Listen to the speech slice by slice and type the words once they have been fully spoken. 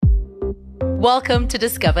Welcome to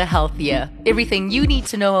Discover Healthier. Everything you need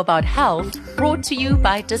to know about health, brought to you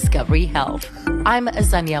by Discovery Health. I'm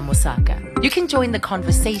Azania Musaka. You can join the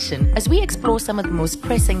conversation as we explore some of the most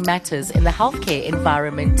pressing matters in the healthcare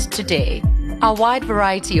environment today. Our wide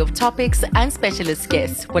variety of topics and specialist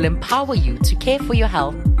guests will empower you to care for your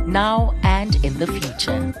health now and in the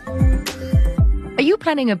future. Are you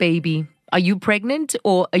planning a baby? Are you pregnant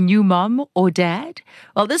or a new mom or dad?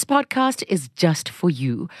 Well, this podcast is just for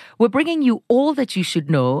you. We're bringing you all that you should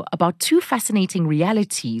know about two fascinating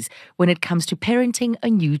realities when it comes to parenting a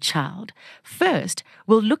new child. First,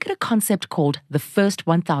 we'll look at a concept called the first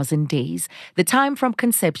 1,000 days, the time from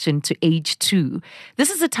conception to age 2.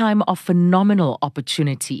 This is a time of phenomenal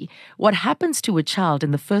opportunity. What happens to a child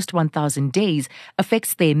in the first 1,000 days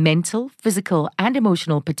affects their mental, physical, and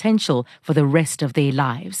emotional potential for the rest of their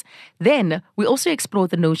lives. Then, we also explore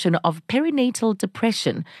the notion of perinatal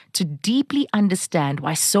depression to deeply understand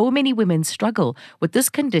why so many women struggle with this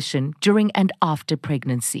condition during and after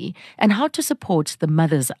pregnancy, and how to support the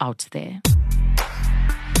mothers out there.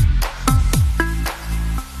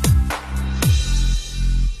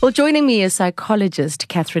 Well, joining me is psychologist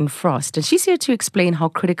Catherine Frost, and she's here to explain how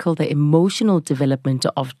critical the emotional development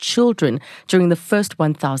of children during the first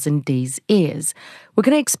 1,000 days is. We're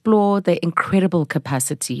going to explore the incredible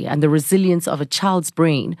capacity and the resilience of a child's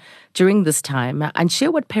brain during this time and share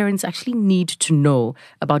what parents actually need to know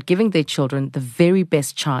about giving their children the very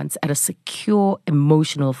best chance at a secure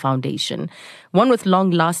emotional foundation, one with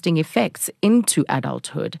long-lasting effects into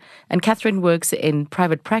adulthood. And Catherine works in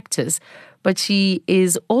private practice, but she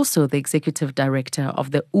is also the executive director of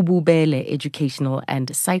the Ububele Educational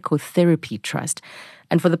and Psychotherapy Trust.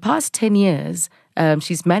 And for the past 10 years,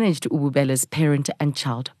 she's managed Ububele's parent and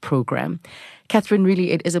child program. Catherine, really,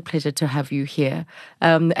 it is a pleasure to have you here.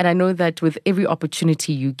 And I know that with every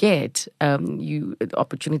opportunity you get, you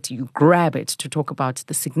grab it to talk about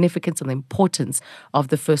the significance and the importance of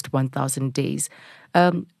the first 1,000 days.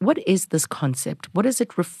 What is this concept? What does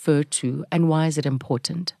it refer to, and why is it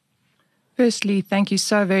important? Firstly, thank you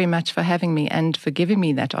so very much for having me and for giving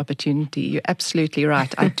me that opportunity. You're absolutely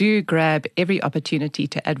right. I do grab every opportunity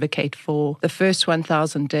to advocate for the first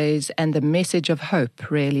 1,000 days and the message of hope,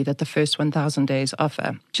 really, that the first 1,000 days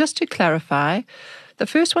offer. Just to clarify, the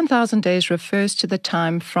first 1,000 days refers to the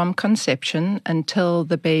time from conception until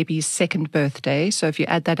the baby's second birthday. So if you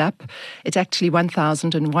add that up, it's actually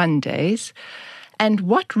 1,001 days. And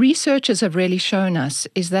what researchers have really shown us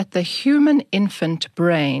is that the human infant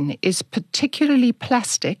brain is particularly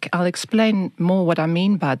plastic. I'll explain more what I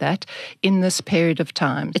mean by that in this period of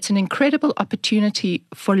time. It's an incredible opportunity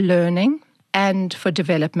for learning and for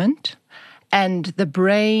development. And the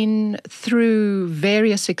brain, through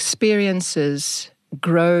various experiences,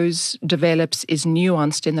 grows, develops, is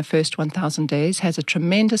nuanced in the first 1,000 days, has a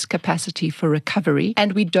tremendous capacity for recovery.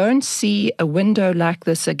 And we don't see a window like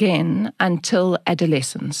this again until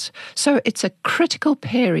adolescence. So it's a critical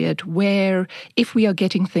period where, if we are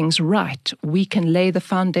getting things right, we can lay the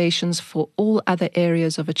foundations for all other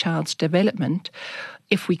areas of a child's development.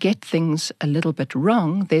 If we get things a little bit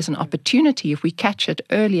wrong, there's an opportunity, if we catch it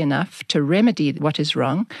early enough, to remedy what is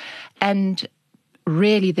wrong. And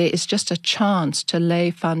really, there is just a chance to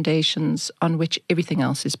lay foundations on which everything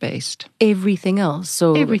else is based. Everything else?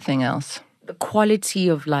 So everything else. The quality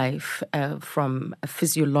of life from a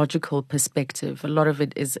physiological perspective, a lot of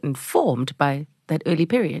it is informed by that early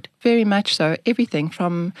period. Very much so. Everything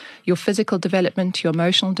from your physical development, your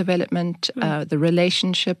emotional development, the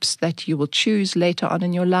relationships that you will choose later on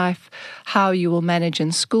in your life, how you will manage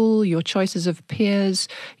in school, your choices of peers,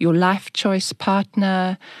 your life choice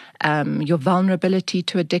partner, your vulnerability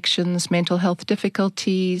to addictions, mental health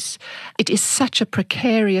difficulties. It is such a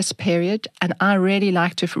precarious period, and I really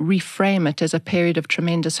like to reframe it as a period of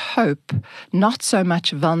tremendous hope, not so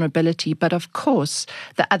much vulnerability, but of course,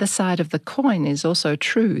 the other side of the coin is also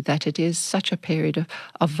true, that it is such a period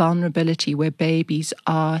of vulnerability where babies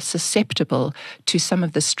are susceptible to some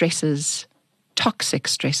of the stresses, toxic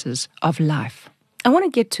stresses of life. I want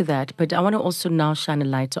to get to that, but I want to also now shine a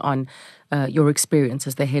light on your experience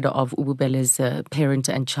as the head of Ububele's parent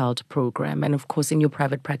and child program, and of course in your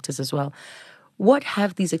private practice as well. What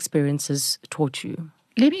have these experiences taught you?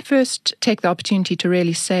 Let me first take the opportunity to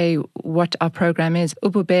really say what our program is.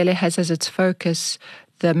 Ububele has as its focus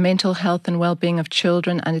the mental health and well-being of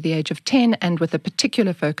children under the age of 10, and with a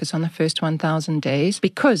particular focus on the first 1,000 days,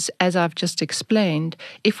 because, as I've just explained,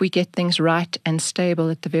 if we get things right and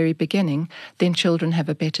stable at the very beginning, then children have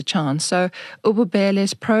a better chance. So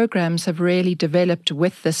Ububele's programs have really developed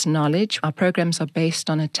with this knowledge. Our programs are based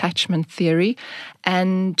on attachment theory,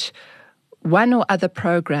 and one or other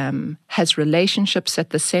program has relationships at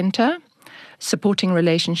the center, supporting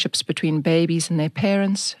relationships between babies and their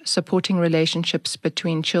parents, supporting relationships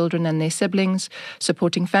between children and their siblings,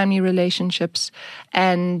 supporting family relationships.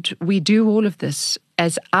 And we do all of this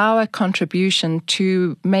as our contribution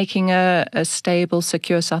to making a stable,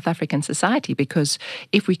 secure South African society, because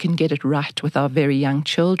if we can get it right with our very young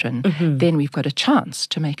children, then we've got a chance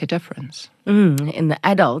to make a difference. In the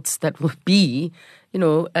adults that will be,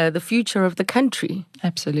 the future of the country.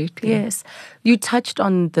 Absolutely. Yes. You touched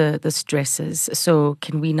on the stresses. So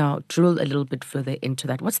can we now drill a little bit further into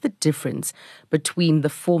that? What's the difference between the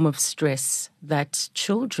form of stress that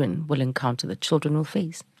children will encounter, that children will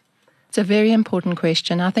face? It's a very important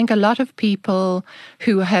question. I think a lot of people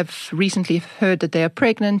who have recently heard that they are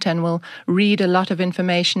pregnant and will read a lot of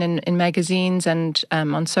information in magazines and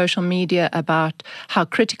on social media about how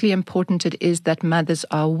critically important it is that mothers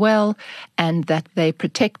are well and that they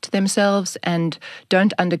protect themselves and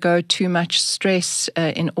don't undergo too much stress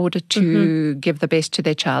in order to give the best to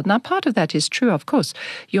their child. Now, part of that is true, of course.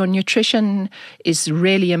 Your nutrition is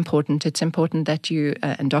really important. It's important that you,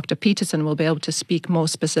 and Dr. Peterson will be able to speak more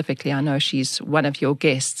specifically, I know she's one of your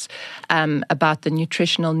guests, about the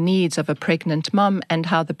nutritional needs of a pregnant mom and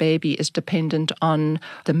how the baby is dependent on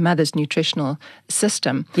the mother's nutritional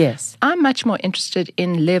system. Yes. I'm much more interested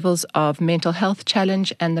in levels of mental health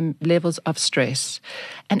challenge and the levels of stress.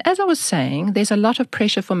 And as I was saying, there's a lot of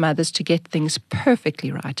pressure for mothers to get things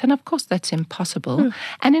perfectly right. And of course, that's impossible.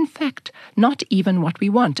 And in fact, not even what we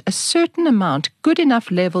want. A certain amount, good enough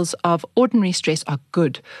levels of ordinary stress are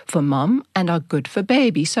good for mom and are good for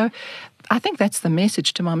baby. So I think that's the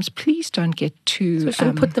message to moms. Please don't get too... So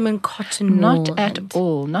shouldn't put them in cotton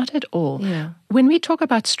wool. Not at all. Yeah. When we talk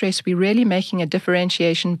about stress, we're really making a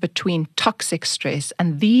differentiation between toxic stress.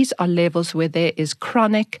 And these are levels where there is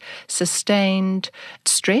chronic, sustained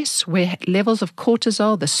stress, where levels of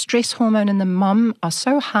cortisol, the stress hormone in the mom, are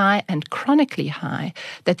so high and chronically high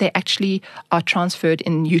that they actually are transferred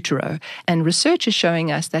in utero. And research is showing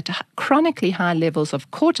us that chronically high levels of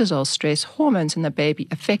cortisol stress hormones in the baby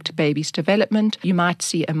affect baby's development. You might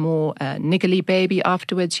see a more niggly baby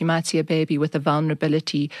afterwards. You might see a baby with a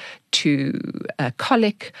vulnerability to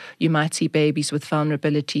colic. You might see babies with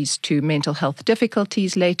vulnerabilities to mental health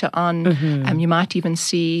difficulties later on. You might even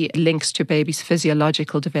see links to babies'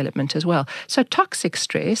 physiological development as well. So toxic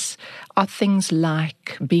stress are things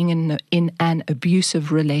like being in an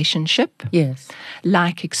abusive relationship. Yes.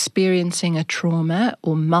 Like experiencing a trauma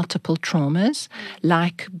or multiple traumas,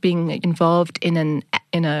 like being involved in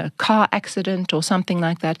a car accident or something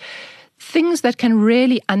like that. Things that can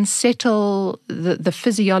really unsettle the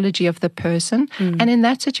physiology of the person. And in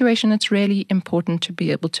that situation, it's really important to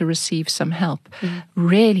be able to receive some help.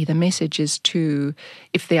 Really, the message is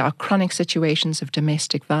if there are chronic situations of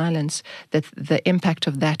domestic violence, that the impact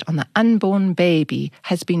of that on the unborn baby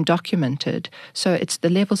has been documented. So it's the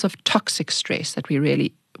levels of toxic stress that we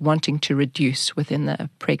really wanting to reduce within the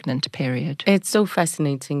pregnant period. It's so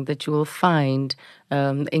fascinating that you will find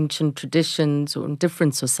ancient traditions or in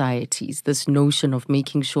different societies, this notion of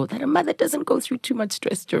making sure that a mother doesn't go through too much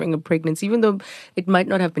stress during a pregnancy, even though it might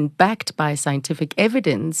not have been backed by scientific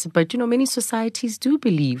evidence. But, many societies do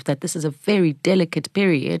believe that this is a very delicate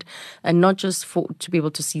period, and not just to be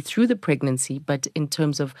able to see through the pregnancy, but in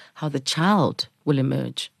terms of how the child will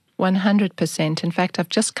emerge. 100%. In fact, I've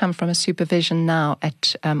just come from a supervision now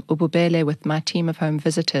at Ububele with my team of home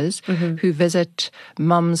visitors who visit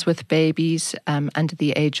moms with babies under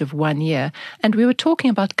the age of 1 year. And we were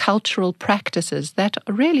talking about cultural practices that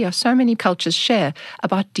really are so many cultures share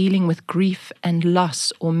about dealing with grief and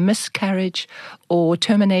loss or miscarriage or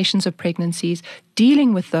terminations of pregnancies,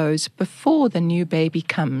 dealing with those before the new baby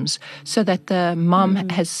comes so that the mom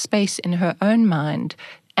has space in her own mind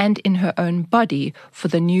and in her own body for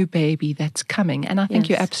the new baby that's coming. And I think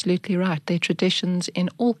you're absolutely right. There are traditions in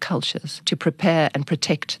all cultures to prepare and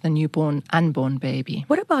protect the unborn baby.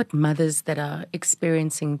 What about mothers that are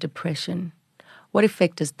experiencing depression? What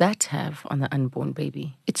effect does that have on the unborn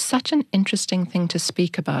baby? It's such an interesting thing to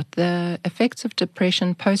speak about. The effects of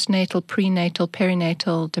depression, postnatal, prenatal,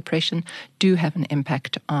 perinatal depression, do have an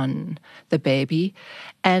impact on the baby.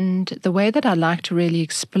 And the way that I like to really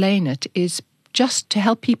explain it is just to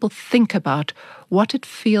help people think about what it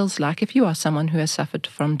feels like, if you are someone who has suffered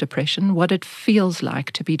from depression, what it feels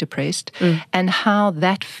like to be depressed and how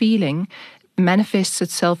that feeling manifests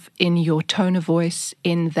itself in your tone of voice,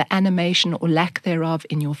 in the animation or lack thereof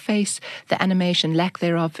in your face, the animation, lack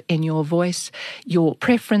thereof in your voice, your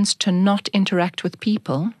preference to not interact with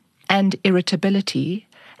people, and irritability.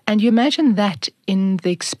 And you imagine that in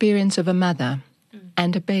the experience of a mother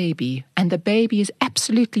and a baby and the baby is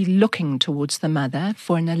absolutely looking towards the mother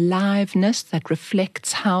for an aliveness that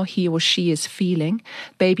reflects how he or she is feeling.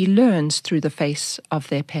 Baby learns through the face of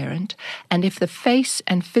their parent, and if the face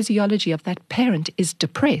and physiology of that parent is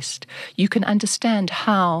depressed, you can understand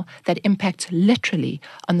how that impacts literally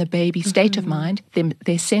on the baby's state of mind,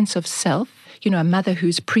 their sense of self. You know, a mother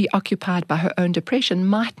who's preoccupied by her own depression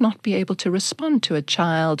might not be able to respond to a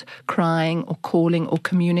child crying or calling or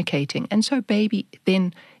communicating. And so baby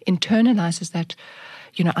then internalizes that,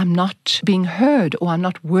 you know, I'm not being heard, or I'm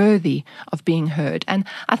not worthy of being heard. And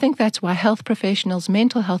I think that's why health professionals,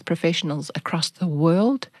 mental health professionals across the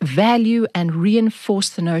world value and reinforce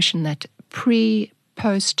the notion that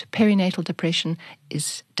post perinatal depression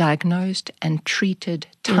is diagnosed and treated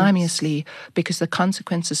timeously, because the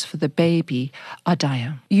consequences for the baby are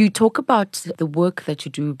dire. You talk about the work that you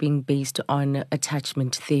do being based on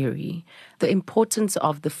attachment theory, the importance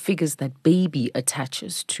of the figures that baby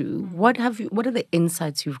attaches to. What are the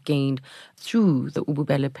insights you've gained through the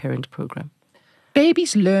Ububele Parent Program?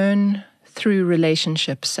 Babies learn through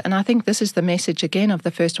relationships. And I think this is the message again of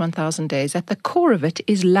the first 1,000 days. At the core of it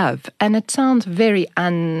is love. And it sounds very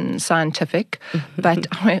unscientific, but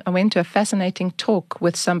I went to a fascinating talk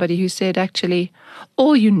with somebody who said, actually,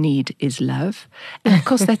 all you need is love. And of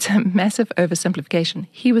course, that's a massive oversimplification.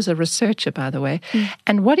 He was a researcher, by the way.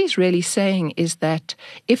 And what he's really saying is that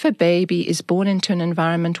if a baby is born into an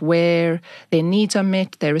environment where their needs are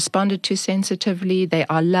met, they're responded to sensitively, they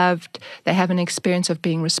are loved, they have an experience of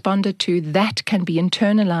being responded to, that can be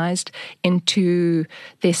internalized into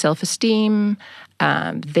their self-esteem,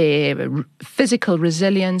 their physical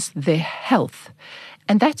resilience, their health.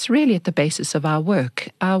 And that's really at the basis of our work.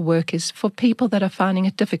 Our work is for people that are finding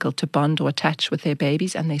it difficult to bond or attach with their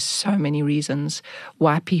babies, and there's so many reasons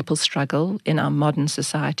why people struggle in our modern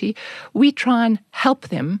society. We try and help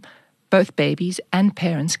them, both babies and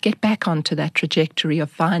parents, get back onto that trajectory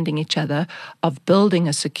of finding each other, of building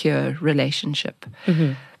a secure relationship.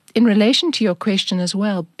 In relation to your question as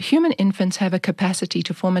well, human infants have a capacity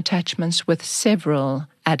to form attachments with several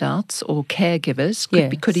adults or caregivers,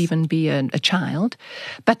 could even be a child,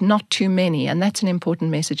 but not too many. And that's an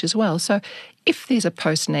important message as well. So if there's a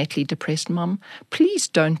postnatally depressed mom, please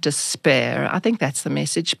don't despair. I think that's the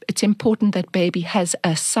message. It's important that baby has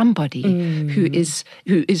a somebody who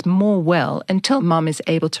is more well until mom is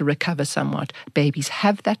able to recover somewhat. Babies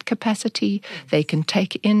have that capacity. They can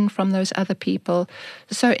take in from those other people.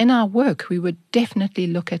 So in our work, we would definitely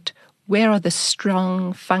look at where are the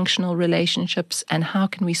strong functional relationships and how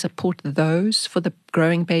can we support those for the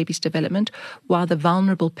growing baby's development while the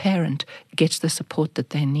vulnerable parent gets the support that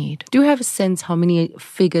they need. Do you have a sense how many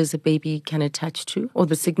figures a baby can attach to, or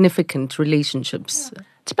the significant relationships?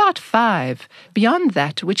 It's about 5. Beyond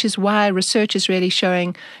that, which is why research is really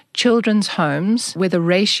showing children's homes where the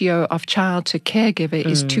ratio of child to caregiver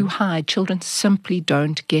is too high, children simply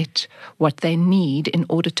don't get what they need in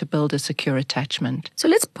order to build a secure attachment. So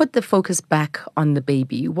let's put the focus back on the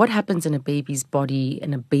baby. What happens in a baby's body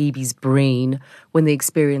and a baby's brain when they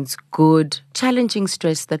experience good, challenging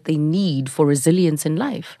stress that they need for resilience in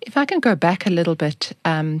life? If I can go back a little bit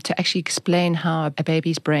to actually explain how a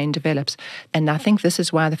baby's brain develops, and I think this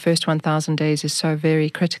is why the first 1,000 days is so very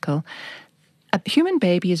critical. A human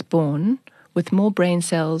baby is born with more brain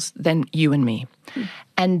cells than you and me.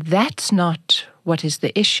 And that's not what is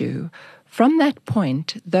the issue. From that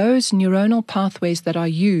point, those neuronal pathways that are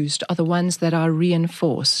used are the ones that are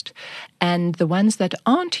reinforced. And the ones that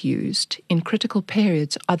aren't used in critical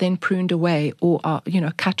periods are then pruned away or are,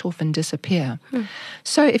 cut off and disappear.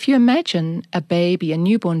 So if you imagine a baby, a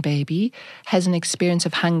newborn baby, has an experience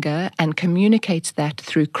of hunger and communicates that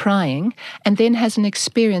through crying, and then has an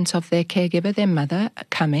experience of their caregiver, their mother,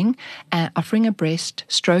 coming, offering a breast,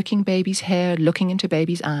 stroking baby's hair, looking into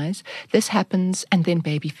baby's eyes. This happens, and then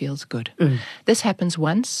baby feels good. This happens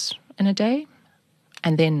once in a day,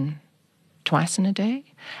 and then twice in a day,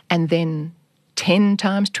 and then 10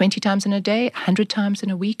 times, 20 times in a day, 100 times in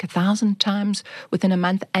a week, 1,000 times within a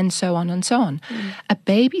month, and so on and so on. A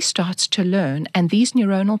baby starts to learn, and these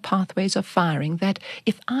neuronal pathways are firing, that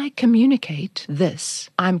if I communicate this,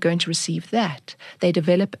 I'm going to receive that. They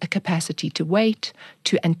develop a capacity to wait,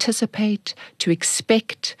 to anticipate, to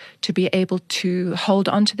expect, to be able to hold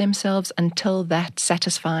on to themselves until that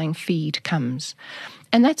satisfying feed comes.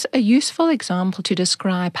 And that's a useful example to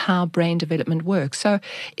describe how brain development works. So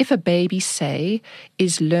if a baby, say,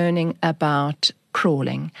 is learning about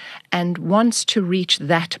crawling and wants to reach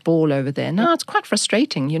that ball over there. Now, it's quite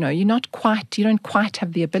frustrating. You don't quite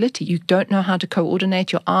have the ability. You don't know how to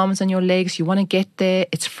coordinate your arms and your legs. You want to get there.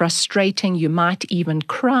 It's frustrating. You might even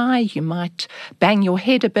cry. You might bang your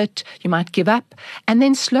head a bit. You might give up. And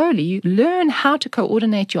then slowly you learn how to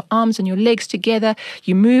coordinate your arms and your legs together.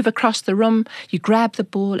 You move across the room. You grab the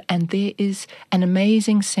ball, and there is an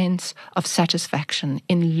amazing sense of satisfaction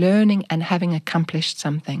in learning and having accomplished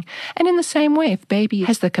something. And in the same way, if baby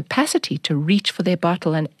has the capacity to reach for their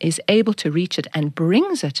bottle and is able to reach it and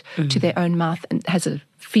brings it to their own mouth and has a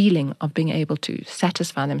feeling of being able to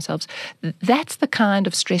satisfy themselves, that's the kind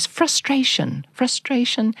of stress. Frustration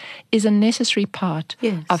is a necessary part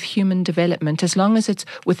of human development, as long as it's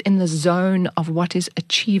within the zone of what is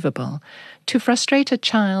achievable. To frustrate a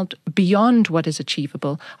child beyond what is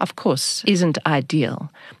achievable, of course, isn't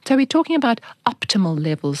ideal. So we're talking about optimal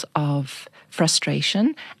levels of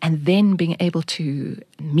frustration, and then being able to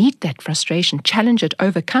meet that frustration, challenge it,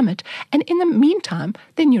 overcome it. And in the meantime,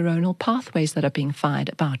 the neuronal pathways that are being fired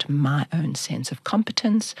about my own sense of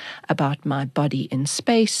competence, about my body in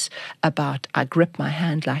space, about I grip my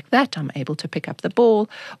hand like that, I'm able to pick up the ball,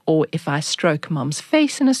 or if I stroke mom's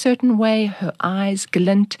face in a certain way, her eyes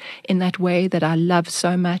glint in that way that I love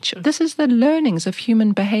so much. This is the learnings of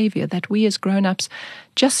human behavior that we as grown-ups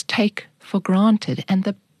just take for granted, and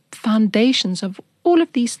the foundations of all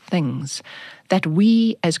of these things that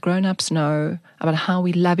we as grown-ups know about how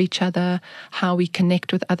we love each other, how we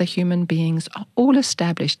connect with other human beings, are all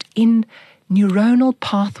established in neuronal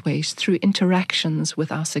pathways through interactions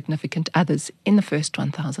with our significant others in the first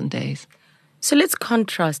 1,000 days. So let's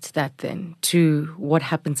contrast that then to what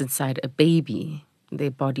happens inside a baby,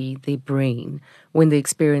 their body, their brain, when they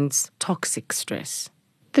experience toxic stress.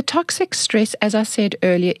 The toxic stress, as I said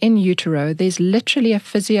earlier, in utero, there's literally a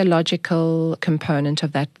physiological component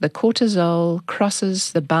of that. The cortisol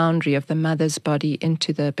crosses the boundary of the mother's body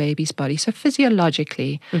into the baby's body. So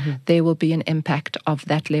physiologically, there will be an impact of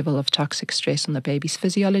that level of toxic stress on the baby's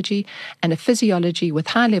physiology, and a physiology with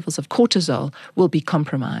high levels of cortisol will be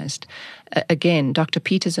compromised. Again, Dr.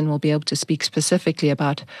 Peterson will be able to speak specifically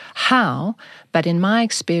about how, but in my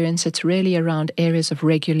experience, it's really around areas of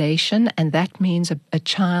regulation, and that means a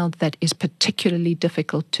child that is particularly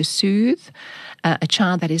difficult to soothe, a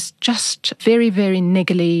child that is just very, very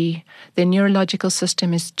niggly. Their neurological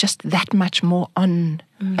system is just that much more on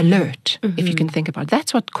alert, if you can think about it.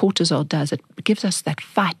 That's what cortisol does. It gives us that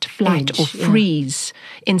fight, flight, or freeze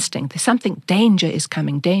instinct. There's something, danger is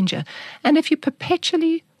coming, danger. And if you're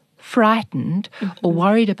perpetually frightened or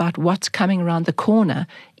worried about what's coming around the corner,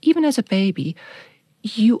 even as a baby,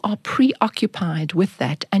 you are preoccupied with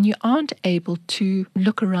that and you aren't able to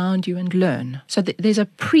look around you and learn. So there's a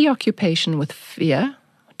preoccupation with fear,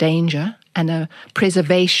 danger, and a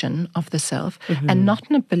preservation of the self, and not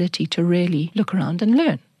an ability to really look around and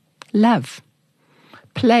learn. Love.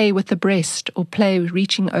 Play with the breast, or play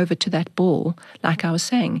reaching over to that ball, like I was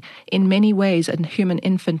saying. In many ways, a human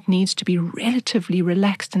infant needs to be relatively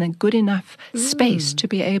relaxed in a good enough space to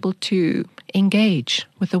be able to engage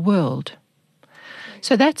with the world.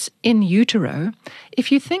 So that's in utero.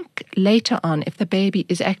 If you think later on, if the baby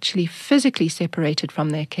is actually physically separated from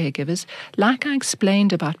their caregivers, like I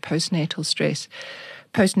explained about postnatal stress,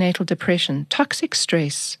 postnatal depression, toxic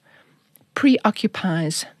stress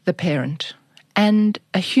preoccupies the parent. And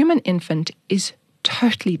a human infant is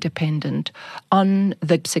totally dependent on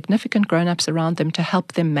the significant grown-ups around them to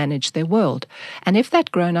help them manage their world. And if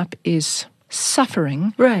that grown-up is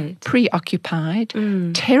suffering, preoccupied,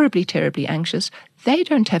 terribly, terribly anxious, they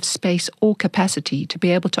don't have space or capacity to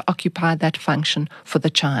be able to occupy that function for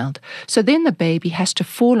the child. So then the baby has to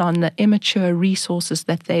fall on the immature resources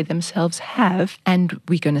that they themselves have, and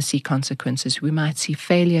we're going to see consequences. We might see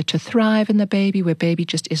failure to thrive in the baby, where baby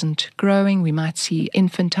just isn't growing. We might see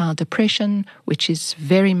infantile depression, which is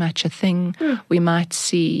very much a thing. We might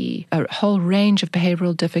see a whole range of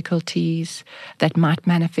behavioral difficulties that might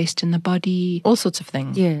manifest in the body, all sorts of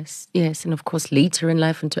things. Yes. And of course, later in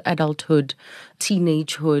life into adulthood,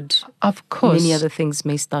 teenagehood, of course, many other things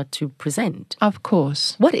may start to present. Of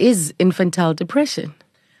course. What is infantile depression?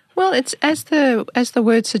 Well, it's as the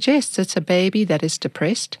word suggests, it's a baby that is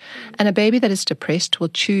depressed, and a baby that is depressed will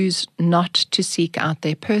choose not to seek out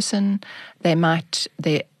their person. Their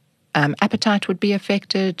appetite would be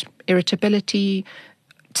affected, irritability,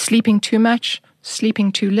 sleeping too much,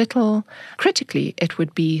 sleeping too little. Critically, it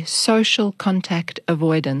would be social contact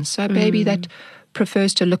avoidance. So a baby that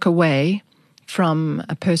prefers to look away from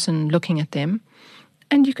a person looking at them.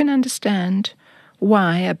 And you can understand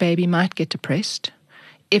why a baby might get depressed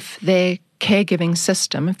if their caregiving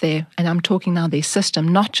system, and I'm talking now their system,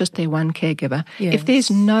 not just their one caregiver, Yes. if there's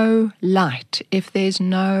no light, if there's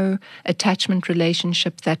no attachment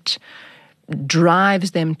relationship that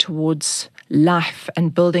drives them towards life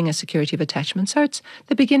and building a security of attachment. So it's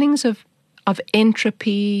the beginnings of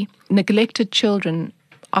entropy. Neglected children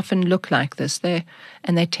often look like this. They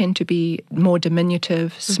tend to be more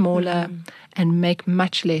diminutive, smaller, and make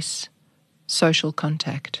much less social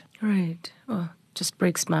contact. Right. Oh, just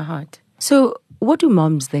breaks my heart. So what do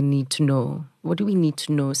moms then need to know? What do we need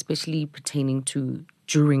to know, especially pertaining to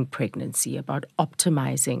during pregnancy, about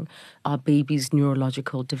optimizing our baby's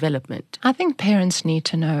neurological development? I think parents need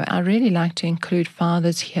to know. I really like to include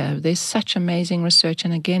fathers here. There's such amazing research,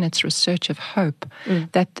 and again, it's research of hope,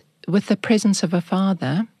 that with the presence of a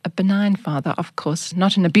father, a benign father, of course,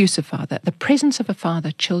 not an abusive father, the presence of a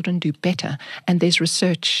father, children do better. And there's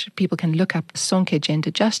research, people can look up Sonke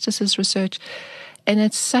Gender Justice's research, and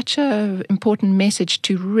it's such an important message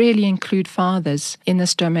to really include fathers in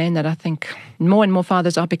this domain that I think more and more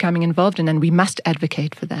fathers are becoming involved in, and we must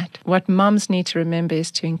advocate for that. What moms need to remember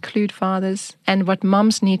is to include fathers, and what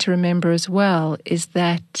moms need to remember as well is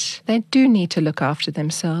that they do need to look after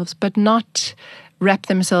themselves, but not wrap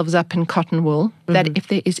themselves up in cotton wool, that if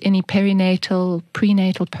there is any perinatal,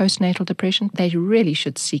 prenatal, postnatal depression, they really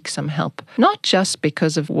should seek some help. Not just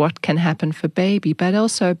because of what can happen for baby, but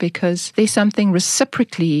also because there's something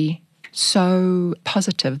reciprocally so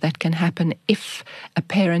positive that can happen if a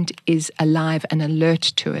parent is alive and alert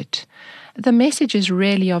to it. The message is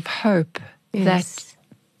really of hope, that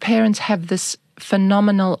parents have this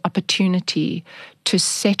phenomenal opportunity to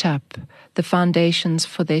set up the foundations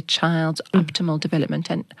for their child's optimal development.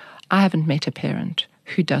 And I haven't met a parent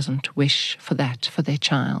who doesn't wish for that for their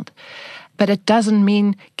child. But it doesn't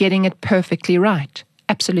mean getting it perfectly right.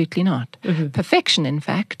 Absolutely not. Perfection, in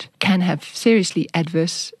fact, can have seriously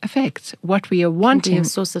adverse effects. What we are wanting... Can be a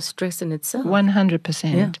source of stress in itself.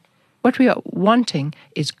 100%. Yeah. What we are wanting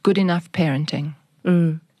is good enough parenting.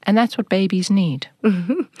 And that's what babies need.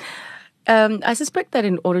 I suspect that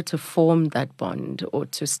in order to form that bond, or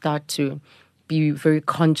to start to be very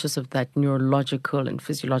conscious of that neurological and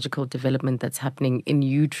physiological development that's happening in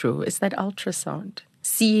utero, is that ultrasound.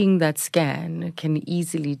 Seeing that scan can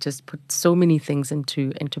easily just put so many things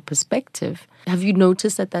into perspective. Have you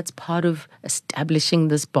noticed that that's part of establishing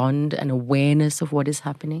this bond and awareness of what is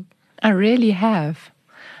happening? I really have.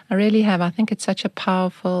 I think it's such a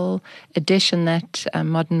powerful addition that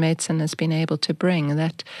modern medicine has been able to bring,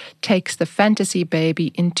 that takes the fantasy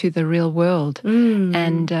baby into the real world.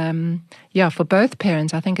 And for both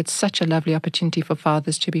parents, I think it's such a lovely opportunity for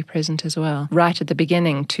fathers to be present as well. Right at the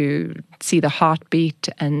beginning, to see the heartbeat,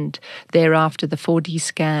 and thereafter the 4D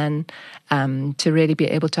scan, to really be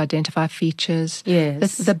able to identify features.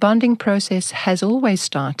 Yes. The bonding process has always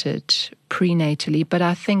started prenatally, but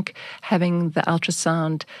I think having the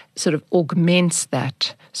ultrasound sort of augments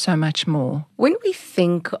that so much more. When we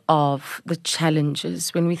think of the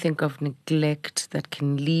challenges, when we think of neglect that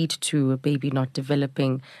can lead to a baby not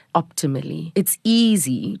developing optimally, it's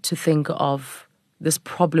easy to think of this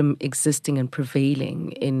problem existing and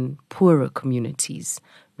prevailing in poorer communities,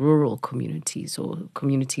 rural communities, or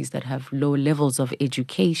communities that have low levels of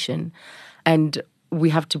education. And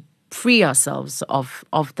we have to free ourselves of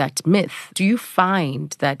that myth. Do you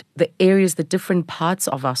find that the different parts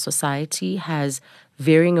of our society has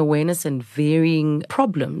varying awareness and varying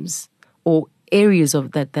problems, or areas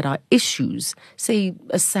of that are issues, say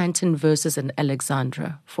a Sandton versus an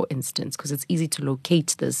Alexandra, for instance, because it's easy to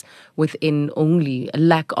locate this within only a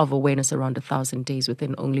lack of awareness around 1,000 days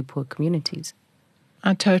within only poor communities?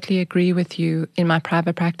 I totally agree with you. In my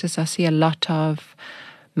private practice, I see a lot of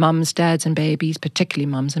mums, dads and babies, particularly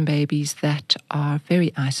mums and babies, that are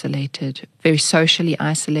very isolated, very socially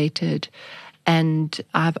isolated. And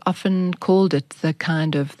I've often called it the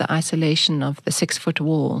isolation of the 6-foot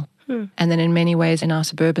wall. And then in many ways in our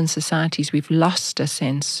suburban societies, we've lost a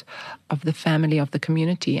sense of the family, of the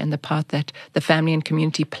community, and the part that the family and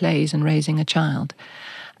community plays in raising a child.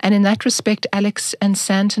 And in that respect, Alex and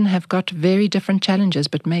Sandton have got very different challenges,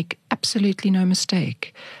 but make absolutely no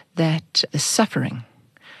mistake that the suffering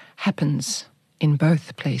happens in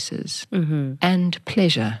both places, and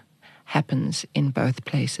pleasure happens in both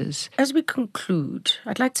places. As we conclude,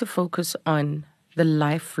 I'd like to focus on the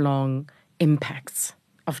lifelong impacts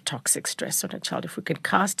of toxic stress on a child. If we could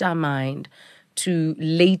cast our mind to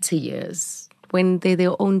later years, when they're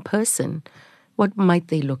their own person, what might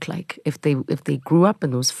they look like if they grew up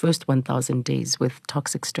in those first 1,000 days with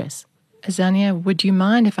toxic stress? Azania, would you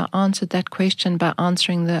mind if I answered that question by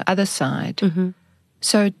answering the other side?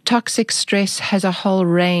 So toxic stress has a whole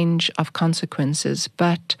range of consequences,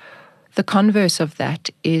 but The converse of that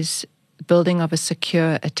is building of a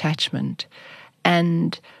secure attachment.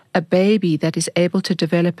 And a baby that is able to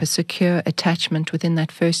develop a secure attachment within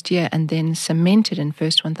that first year and then cement it in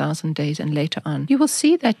first 1,000 days and later on, you will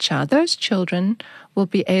see that child. Those children will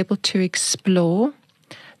be able to explore.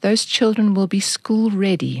 Those children will be school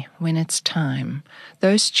ready when it's time.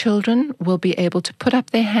 Those children will be able to put up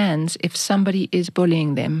their hands if somebody is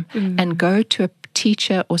bullying them and go to a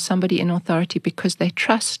teacher or somebody in authority because they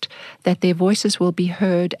trust that their voices will be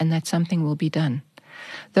heard and that something will be done.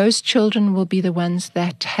 Those children will be the ones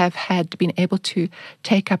that have been able to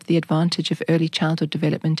take up the advantage of early childhood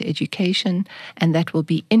development education and that will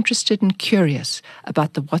be interested and curious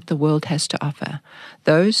about what the world has to offer.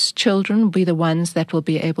 Those children will be the ones that will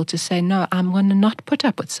be able to say, no, I'm going to not put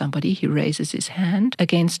up with somebody who raises his hand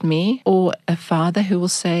against me, or a father who will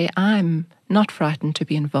say, I'm not frightened to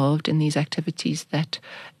be involved in these activities that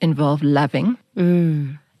involve loving.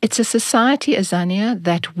 It's a society, Azania,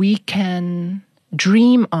 that we can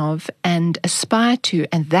dream of and aspire to,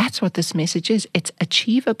 and that's what this message is. It's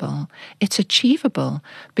achievable. It's achievable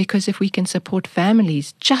because if we can support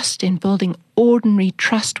families just in building ordinary,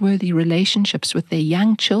 trustworthy relationships with their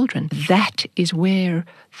young children, that is where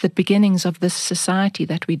the beginnings of this society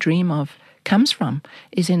that we dream of comes from,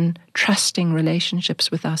 is in trusting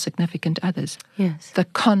relationships with our significant others. Yes. The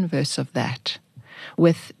converse of that,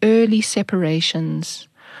 with early separations,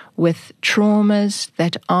 with traumas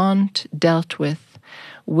that aren't dealt with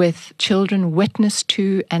children witness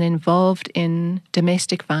to and involved in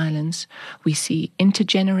domestic violence, we see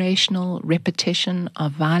intergenerational repetition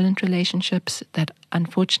of violent relationships that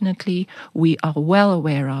unfortunately we are well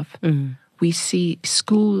aware of. We see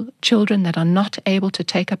school children that are not able to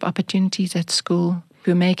take up opportunities at school,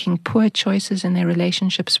 who are making poor choices in their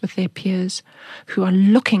relationships with their peers, who are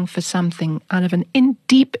looking for something out of an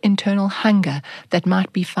deep internal hunger that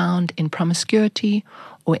might be found in promiscuity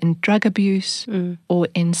or in drug abuse or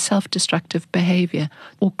in self-destructive behavior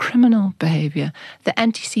or criminal behavior. The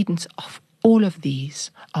antecedents of all of these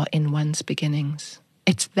are in one's beginnings.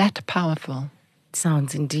 It's that powerful. It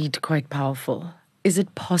sounds indeed quite powerful. Is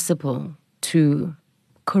it possible to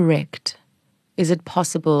correct? Is it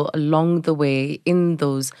possible along the way in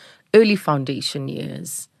those early foundation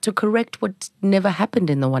years to correct what never happened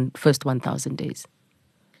in the first 1,000 days?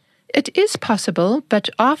 It is possible, but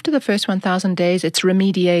after the first 1,000 days, it's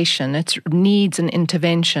remediation, it's needs an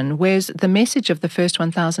intervention, whereas the message of the first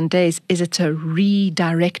 1,000 days is it's a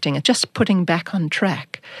redirecting, it's just putting back on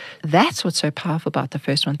track. That's what's so powerful about the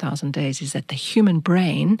first 1,000 days, is that the human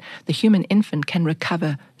brain, the human infant, can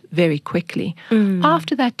recover very quickly.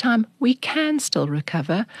 After that time, we can still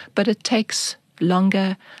recover, but it takes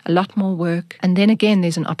longer, a lot more work. And then again,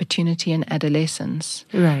 there's an opportunity in adolescence.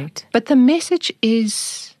 Right. But the message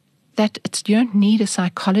is that you don't need a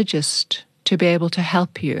psychologist to be able to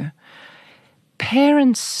help you.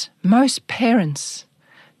 Most parents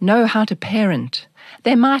know how to parent.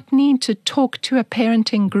 They might need to talk to a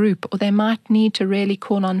parenting group, or they might need to really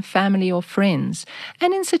call on family or friends.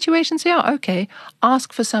 And in situations,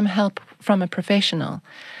 ask for some help from a professional.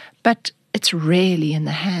 But it's really in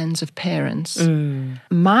the hands of parents.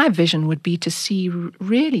 My vision would be to see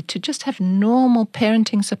to just have normal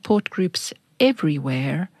parenting support groups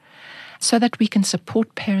everywhere, so that we can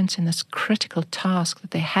support parents in this critical task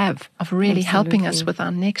that they have of really helping us with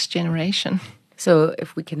our next generation. So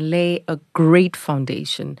if we can lay a great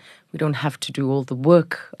foundation, we don't have to do all the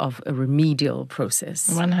work of a remedial process.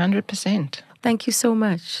 100%. Thank you so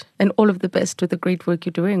much. And all of the best with the great work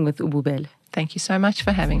you're doing with Ububele. Thank you so much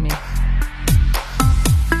for having me.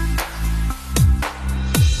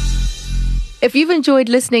 If you've enjoyed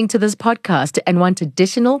listening to this podcast and want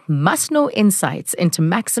additional must-know insights into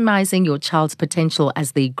maximizing your child's potential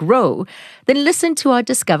as they grow, then listen to our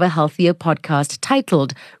Discover Healthier podcast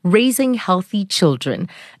titled Raising Healthy Children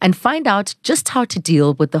and find out just how to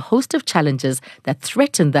deal with the host of challenges that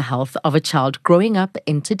threaten the health of a child growing up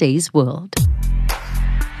in today's world.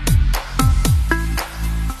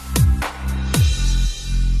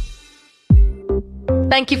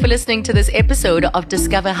 Thank you for listening to this episode of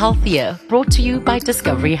Discover Healthier, brought to you by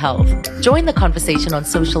Discovery Health. Join the conversation on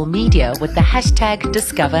social media with the hashtag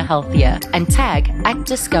 #DiscoverHealthier and tag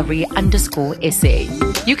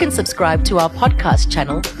 @Discovery_SA. You can subscribe to our podcast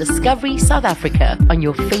channel, Discovery South Africa, on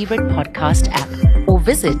your favorite podcast app, or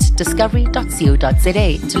visit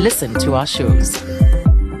discovery.co.za to listen to our shows.